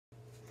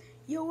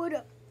Yo, what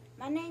up?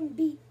 My name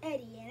be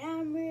Eddie, and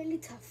I'm really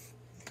tough.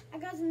 I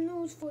got some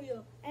news for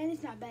you, and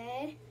it's not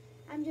bad.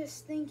 I'm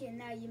just thinking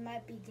now you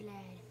might be glad.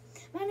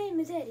 My name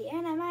is Eddie,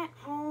 and I'm at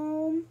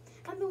home.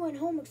 I'm doing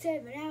homework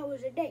 7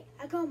 hours a day.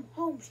 I come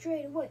home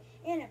straight away,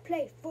 and I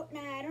play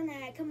Fortnite all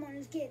night. Come on,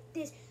 let's get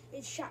this.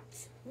 It's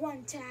shots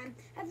one time.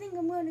 I think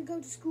I'm going to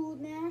go to school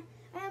now.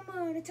 I'm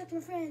going to talk to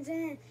my friends,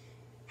 and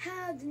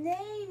how do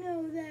they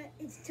know that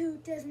it's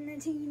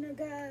 2019? I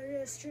got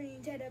a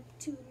string tied up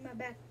to my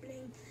back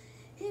bling.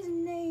 His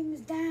name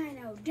is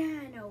Dino,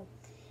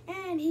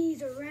 and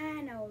he's a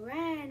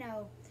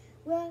rhino.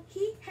 Well,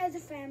 he has a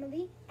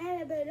family,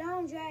 and it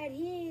belongs right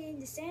here in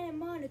the Santa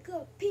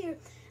Monica Pier.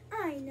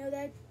 I know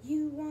that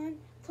you want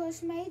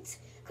plus mates.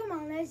 Come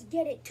on, let's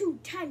get it 2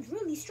 times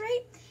really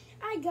straight.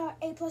 I got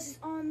A pluses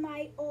on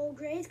my old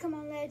grades. Come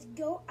on, let's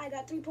go. I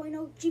got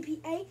 3.0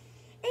 GPA.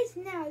 It's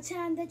now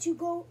time that you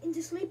go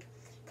into sleep.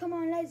 Come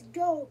on, let's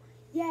go.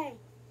 Yay.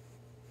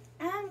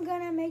 I'm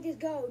gonna make this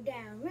go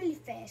down really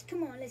fast.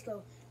 Come on, let's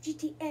go.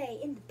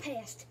 GTA in the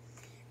past.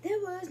 There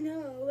was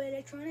no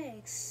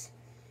electronics.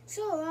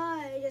 So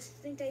I just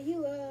think that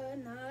you are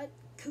not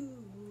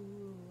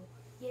cool.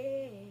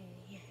 Yeah.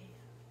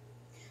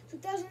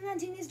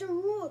 2019 is the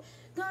rule.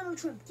 Donald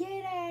Trump,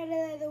 get out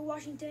of the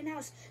Washington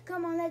House.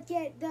 Come on, let's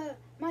get the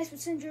mice with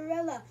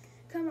Cinderella.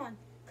 Come on,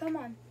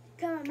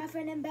 my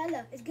friend and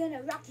Bella is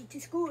gonna rock you to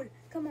school.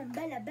 Come on,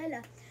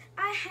 Bella.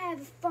 I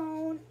have a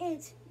phone,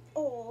 it's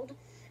old,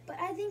 but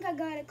I think I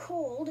got a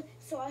cold,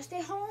 so I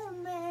stay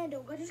home and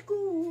don't go to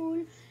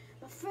school.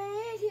 My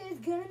friend here is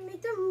gonna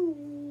make the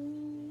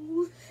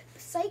rules.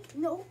 Psych,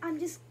 no, I'm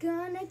just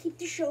gonna keep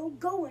the show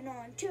going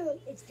on till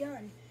it's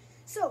done.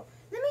 So,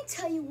 let me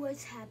tell you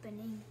what's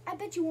happening. I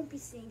bet you won't be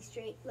seeing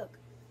straight. Look,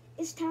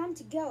 it's time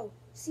to go.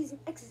 Season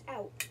X is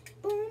out.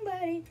 Boom,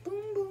 buddy,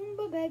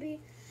 boom, baby.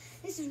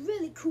 This is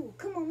really cool.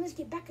 Come on, let's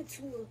get back at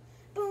school.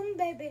 Boom,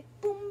 baby,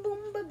 boom,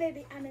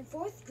 baby. I'm in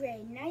 4th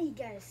grade. Now you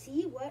gotta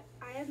see what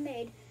I have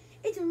made.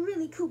 It's a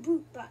really cool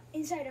boot bot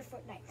inside of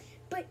Fortnite,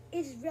 but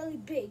it's really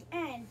big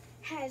and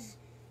has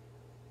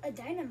a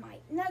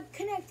dynamite not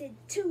connected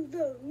to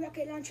the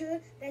rocket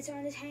launcher that's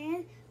on his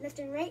hand. Left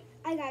and right,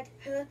 I got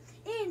her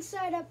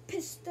inside a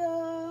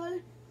pistol.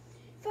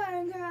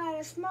 Firing her out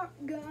a smart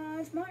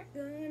gun.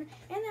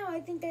 And now I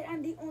think that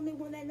I'm the only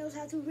one that knows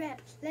how to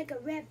rap like a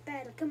rap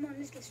battle. Come on,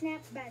 let's get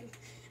snap battle.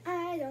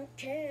 I don't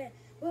care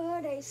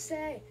what they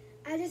say,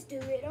 I just do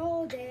it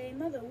all day.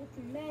 Mother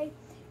whooping me.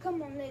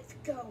 Come on, let's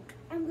go.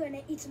 I'm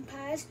gonna eat some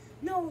pies.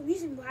 No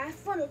reason why.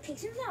 Funnel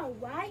cakes, you know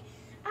why.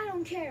 I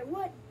don't care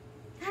what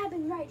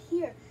happened right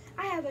here.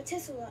 I have a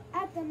Tesla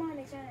at the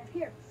Monix and I'm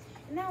here.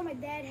 And now my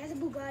dad has a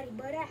Bugatti,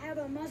 but I have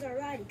a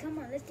Maserati. Come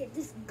on, let's get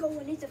this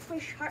going. It's a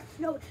fresh heart.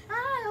 No,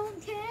 I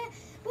don't care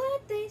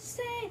what they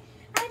say,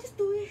 I just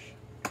do it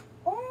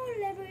all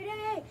every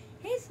day.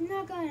 It's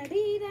not gonna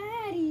be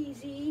that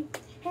easy.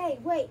 Hey,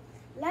 wait,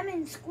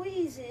 lemon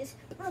squeezes.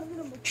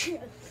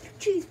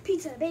 Cheese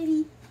pizza,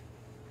 baby.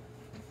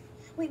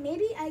 Wait,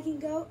 maybe I can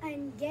go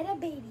and get a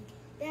baby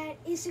that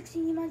is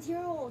 16 months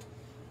old.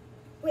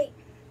 Wait,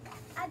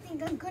 I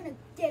think I'm gonna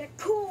get a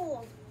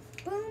cold.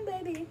 Boom,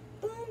 baby,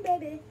 boom,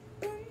 baby,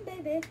 boom,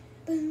 baby,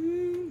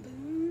 boom,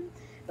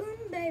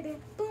 baby,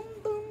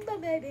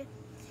 boom, baby.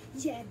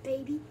 Yeah,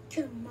 baby,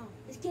 come on,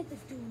 let's get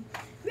this dude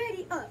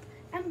ready up.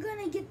 I'm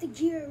gonna get the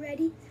gear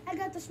ready. I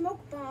got the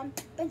smoke bomb,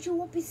 but you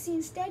won't be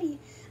seen steady.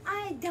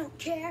 I don't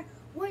care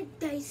what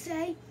they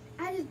say,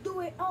 I just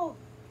do it all.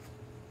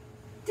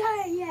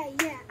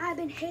 Yeah, I've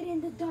been hitting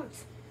the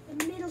darts.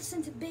 The middle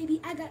center, baby,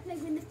 I got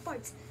legs in the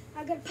farts.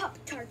 I got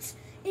Pop-Tarts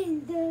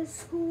in the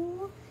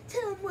school.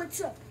 Tell them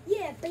what's up.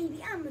 Yeah,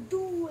 baby, I'm a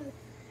duel.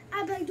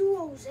 I play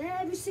duos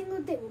every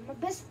single day with my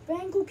best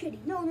friend, Cool Kitty.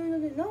 No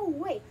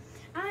way.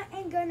 I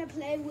ain't gonna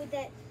play with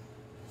that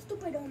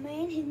stupid old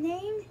man. His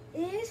name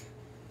is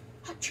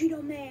Hot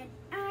Cheeto Man.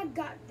 I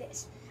got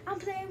this. I'm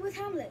playing with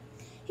Hamlet.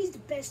 He's the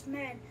best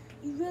man.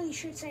 You really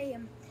should say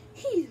him.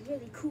 He's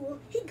really cool.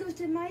 He goes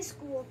to my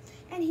school,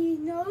 and he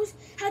knows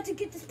how to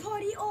get this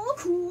party all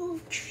cool.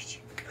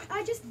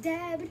 I just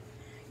dabbed,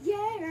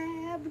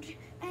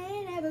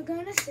 ain't ever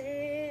gonna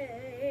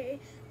say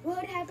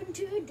what happened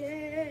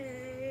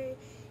today.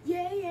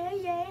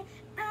 Yeah,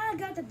 I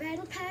got the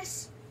battle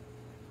pass.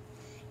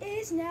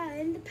 It's now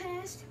in the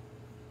past.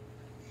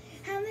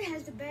 Hamlet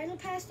has the battle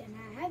pass, and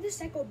I have the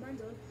Psycho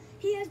bundle.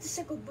 He has the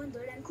Psycho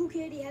bundle, and Cool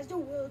Kitty has the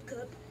World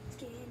Cup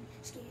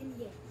skin,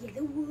 yeah,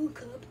 the World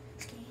Cup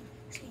skin,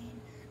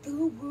 the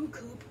World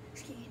Cup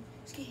skin,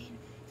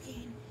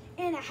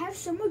 and I have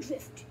Summer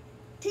Drift,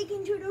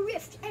 taken to the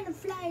rift, and I'm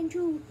flying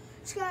to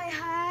sky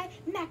high,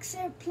 max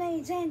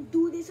airplanes, and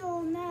do this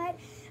all night.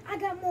 I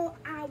got more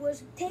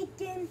hours,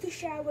 taking the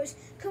showers.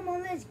 Come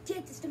on, let's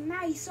get this, the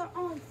mice are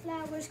on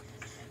flowers.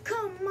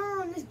 Come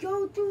on, let's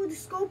go through the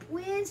scope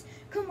wins.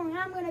 Come on,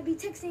 I'm gonna be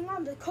texting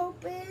on the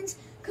copings.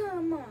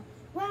 Come on,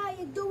 why are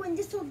you doing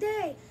this all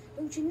day?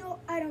 Don't you know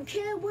I don't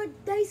care what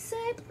they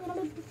say?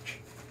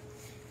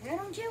 I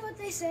don't care what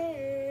they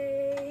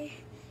say.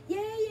 Yeah.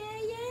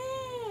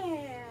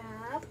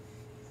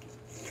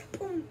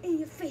 Boom in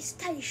your face,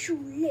 tie your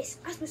shoelace.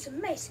 I smell some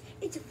mace.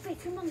 It's a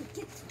face. Come on, let's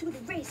get to the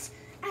race.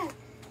 At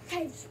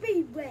Cave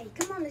Speedway.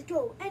 Come on, let's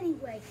go.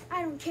 Anyway,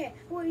 I don't care.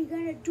 What are you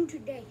gonna do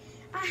today?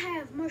 I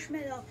have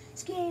marshmallow.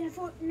 Skating at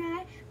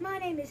Fortnite. My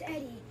name is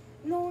Eddie,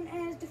 known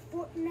as the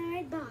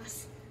Fortnite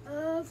boss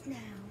of now.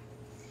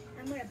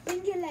 I'm gonna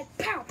bring you like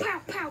pow,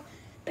 pow, pow.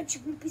 But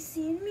you won't be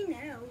seeing me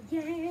now.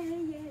 Yeah,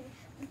 yeah.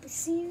 Won't be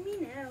seeing me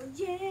now.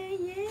 Yeah,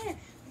 yeah.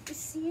 Won't be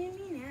seeing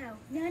me now.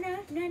 No, no,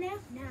 no, no,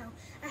 no.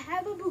 I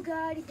have a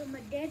Bugatti, but my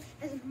dad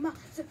has a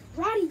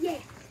Maserati. Yeah,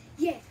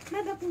 yeah.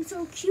 My baboon's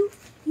so cute.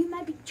 You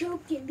might be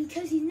joking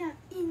because he's not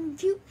even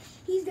cute.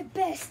 He's the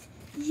best.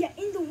 Yeah,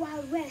 in the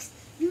Wild West.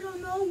 You don't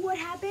know what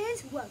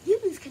happens? Well, you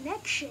lose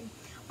connection.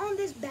 On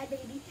this bad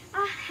baby,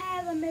 I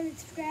have 1 million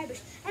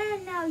subscribers,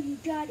 and now you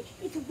got it.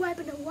 It's a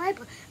wiper, no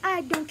wiper.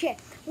 I don't care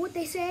what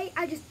they say.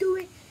 I just do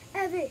it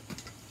every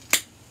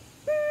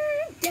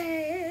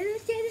day.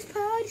 Let's get this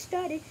party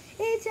started.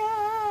 It's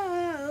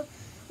always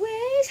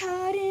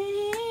hot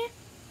in here.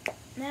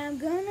 Now I'm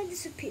gonna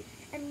disappear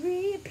and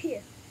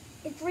reappear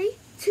in 3,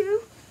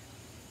 2,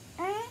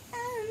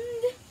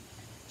 and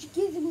just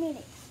give it a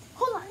minute.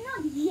 Hold on,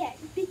 not yet,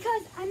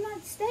 because I'm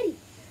not steady.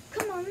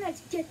 Come on,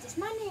 let's get this.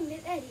 My name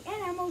is Eddie,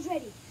 and I'm almost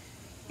ready.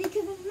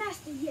 Because I'm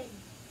Master Yeti.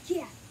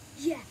 Yeah,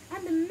 yeah,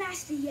 I'm the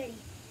Master Yeti.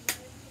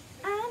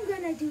 I'm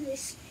gonna do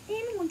this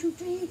in 1, 2,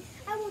 3.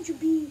 I want you to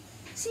be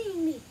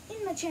seeing me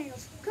in my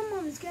channels. Come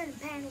on, let's get in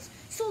panels.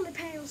 Solar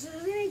panels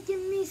are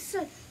making me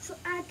sun, so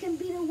I can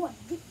be the one,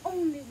 the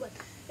only one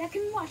that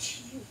can watch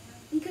you.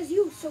 Because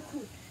you're so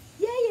cool.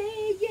 Yeah,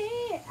 yeah,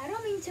 yeah. I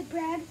don't mean to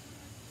brag.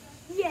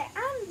 Yeah,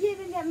 I'm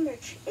giving that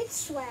merch. It's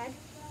swag.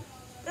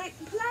 Like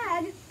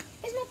plaid.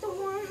 Is not the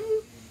one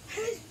who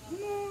has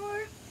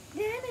more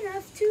than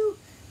enough to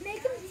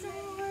make him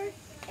soar.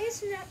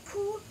 It's not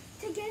cool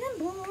to get him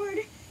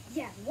bored.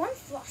 Yeah, one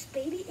floss,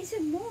 baby. It's a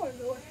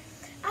Mordor.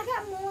 I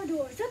got more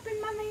doors up in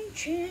my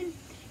mansion.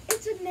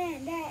 It's a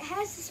man that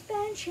has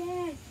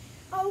suspension.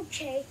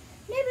 Okay,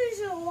 maybe this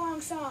is a long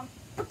song,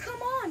 but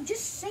come on,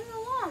 just sing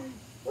along.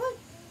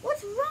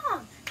 What's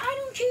wrong? I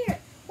don't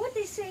care what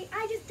they say.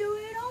 I just do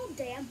it all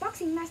day. I'm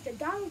boxing master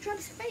Donald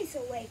Trump's face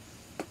away.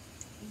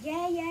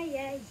 Yeah, yeah, yeah,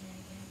 yeah, yeah,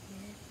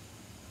 yeah.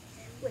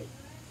 Wait,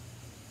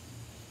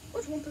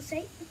 what's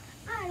 1%?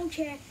 I don't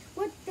care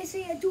what they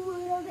say, I do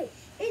it all day.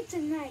 It's a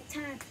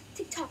nighttime.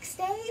 TikTok,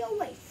 stay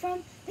away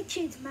from the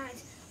kids'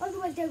 minds.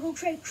 Otherwise they'll go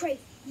cray.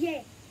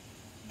 Yeah,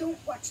 don't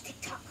watch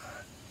TikTok.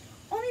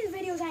 Only the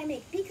videos I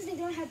make, because they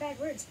don't have bad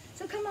words.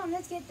 So come on,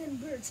 let's get them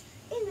birds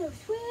in the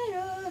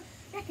Twitter.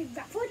 Back and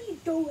rap, what are you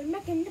doing?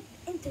 Making the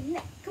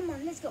internet. Come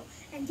on, let's go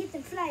and get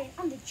them flying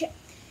on the jet.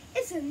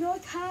 It's a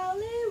North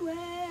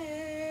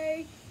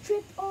Hollywood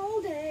trip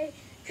all day.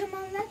 Come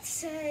on, let's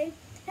say,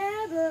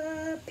 have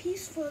a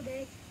peaceful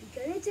day.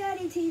 Because it's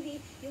Eddy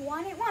TV. You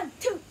want it? 1,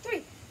 2,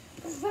 3.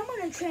 If I'm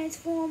gonna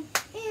transform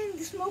in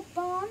the smoke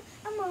bomb,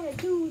 I'm gonna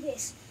do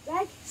this.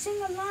 Like,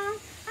 sing along.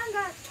 I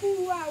got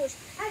 2 hours.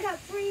 I got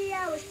 3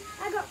 hours.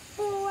 I got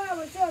 4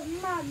 hours of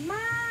my mind.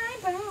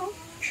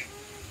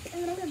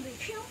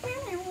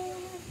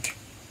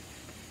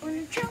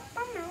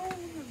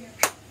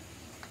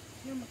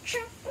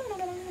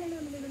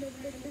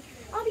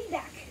 I'll be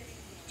back.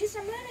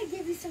 I'm gonna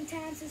give you some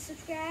time to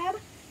subscribe.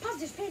 Pause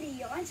this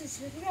video and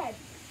subscribe.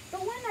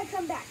 But when I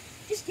come back,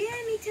 just give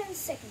me 10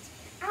 seconds.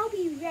 I'll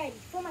be ready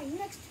for my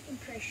next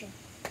impression.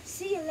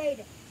 See you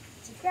later.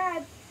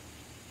 Subscribe.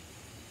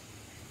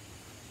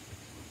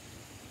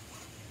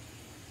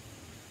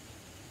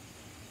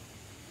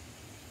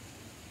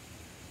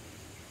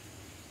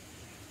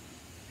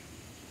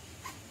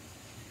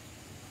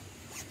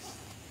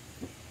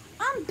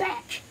 I'm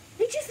back.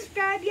 Did you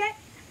subscribe yet?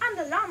 I'm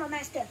the llama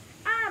master.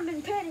 I haven't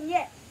been petting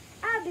yet.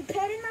 I've been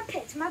petting my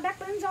pets. My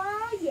backbone's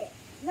all yet.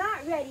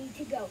 Not ready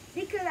to go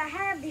because I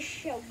have this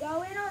show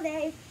going all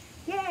day.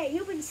 Yeah,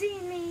 you've been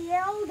seeing me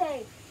all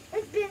day.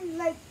 It's been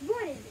like,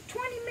 what is it,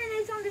 20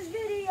 minutes on this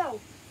video.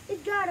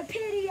 It got a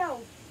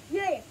video.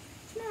 Yeah,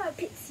 small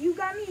pits. You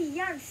got me,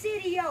 young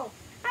city-o.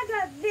 I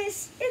got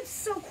this. It's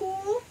so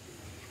cool.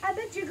 I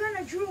bet you're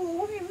gonna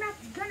drool. Your mouth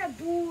is gonna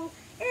bool.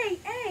 Hey,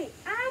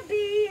 I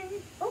be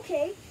in,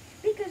 okay,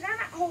 because I'm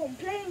at home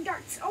playing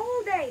darts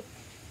all day.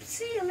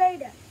 See you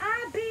later.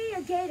 I be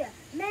a gator,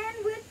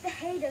 man with the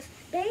haters.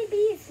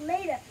 Baby, it's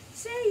later.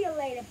 See you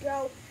later,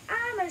 bro.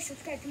 I'm gonna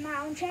subscribe to my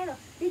own channel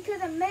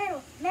because I'm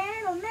metal.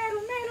 I'm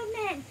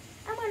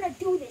gonna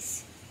do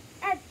this.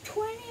 At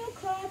 20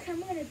 o'clock,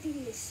 I'm gonna do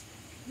this.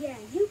 Yeah,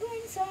 you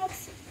bring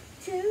socks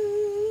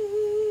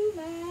to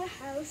my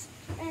house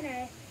and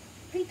I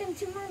feed them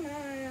to my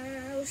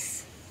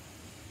mouse.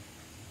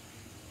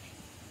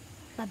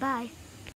 Bye-bye.